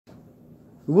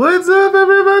What's up,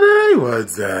 everybody?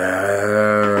 What's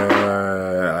up?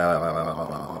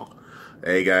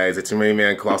 Hey guys, it's your main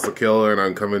man, Colossal Killer, and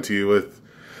I'm coming to you with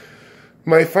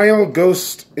my final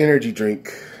Ghost energy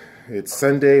drink. It's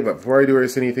Sunday, but before I do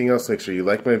anything else, make sure you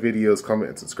like my videos, comment,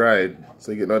 and subscribe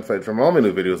so you get notified from all my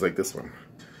new videos like this one.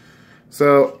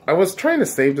 So, I was trying to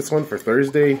save this one for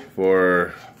Thursday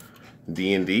for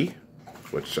D&D,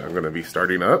 which I'm going to be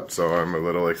starting up, so I'm a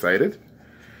little excited.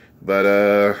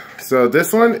 But, so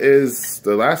this one is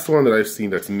the last one that I've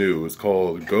seen that's new. It's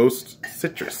called Ghost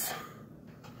Citrus.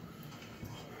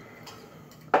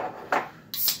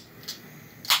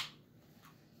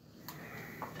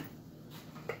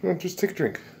 Well, just take a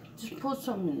drink. Just put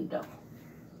some in the dough.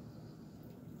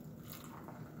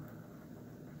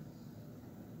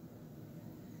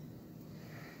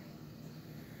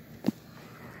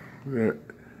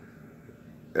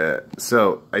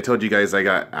 So, I told you guys I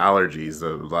got allergies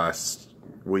the last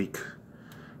week,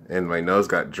 and my nose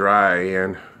got dry,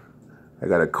 and I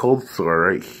got a cold sore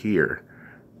right here.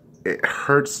 It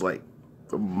hurts like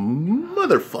a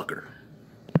motherfucker.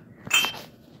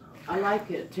 I like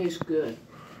it. It tastes good.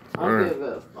 I'll give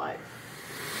it a 5.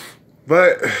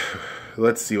 But,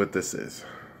 let's see what this is.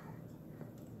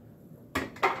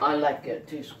 I like it. It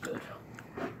tastes good.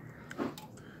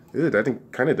 Ew, that thing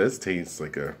kind of does taste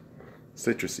like a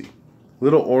citrusy.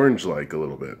 Little orange-like a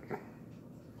little bit.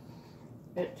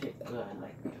 It tastes good. I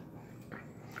like it.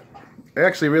 I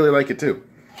actually really like it too.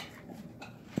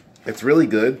 It's really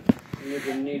good. You're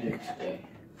gonna need it today.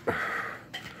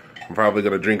 I'm probably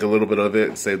going to drink a little bit of it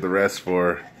and save the rest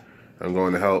for... I'm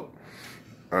going to help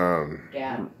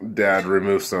Dad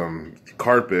remove some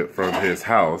carpet from his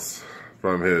house,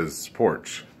 from his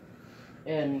porch.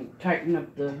 And tighten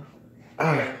up the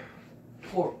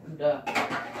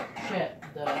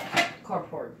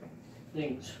carport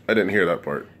things. I didn't hear that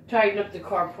part. Tighten up the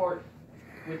carport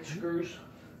with screws.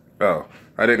 Oh,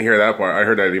 I didn't hear that part. I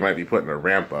heard that he might be putting a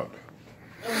ramp up.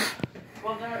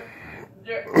 Well, they're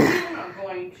not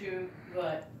going to,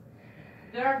 but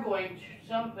they're going to.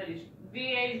 Somebody's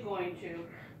VA is going to,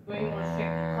 but he wants to take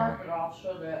the carpet off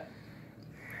so that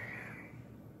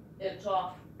it's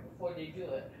off before they do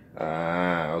it.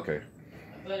 Ah, okay.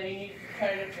 But he needs to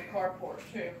tighten up the carport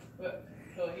too. But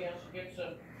so he has to get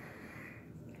some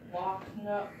lock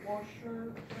nut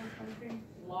washer or something.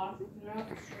 Lock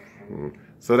nuts or something.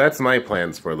 So that's my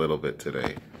plans for a little bit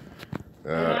today.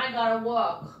 And I gotta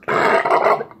walk.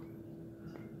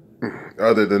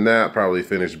 Other than that, probably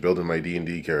finish building my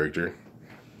D&D character.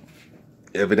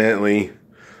 Evidently,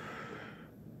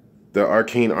 the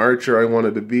arcane archer I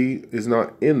wanted to be is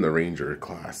not in the ranger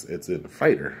class. It's in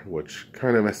fighter, which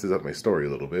kind of messes up my story a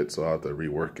little bit, so I'll have to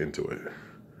rework into it.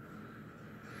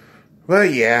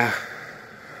 But yeah,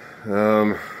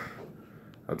 I'll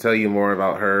tell you more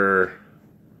about her.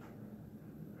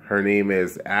 Her name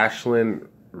is Ashlyn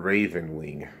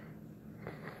Ravenwing.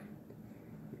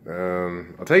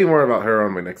 I'll tell you more about her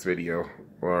on my next video,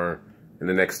 or in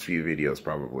the next few videos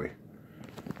probably.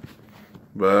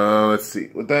 But let's see.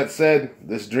 With that said,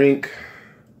 this drink,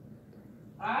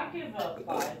 I give it a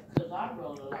 5 because I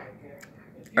really like it.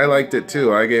 I liked it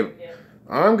too.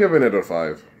 I'm giving it a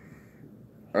 5.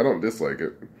 I don't dislike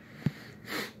it.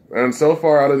 And so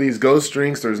far out of these ghost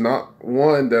drinks, there's not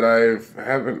one that I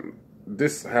haven't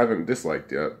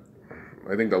disliked yet.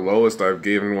 I think the lowest I've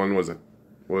given one was a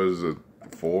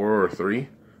 4 or 3.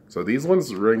 So these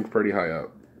ones rank pretty high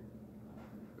up.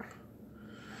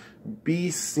 Be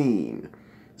seen.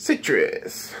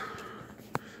 Citrus.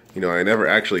 You know, I never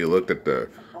actually looked at the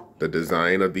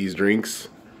design of these drinks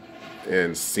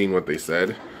and seen what they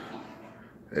said.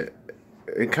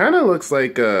 It kind of looks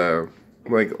like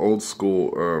old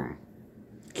school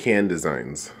can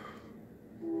designs.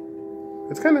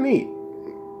 It's kind of neat.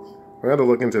 I got to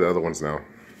look into the other ones now.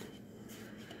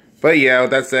 But yeah, with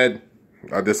that said,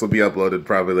 this will be uploaded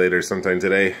probably later sometime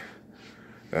today.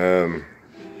 And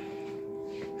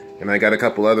I got a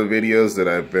couple other videos that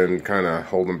I've been kind of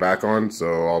holding back on,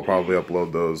 so I'll probably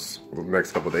upload those the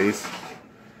next couple days.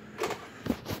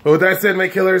 But with that said, my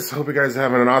killers, hope you guys are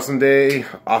having an awesome day,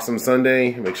 awesome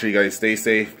Sunday. Make sure you guys stay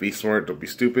safe, be smart, don't be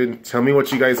stupid. Tell me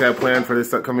what you guys have planned for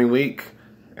this upcoming week.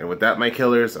 And with that, my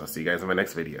killers, I'll see you guys in my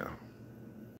next video.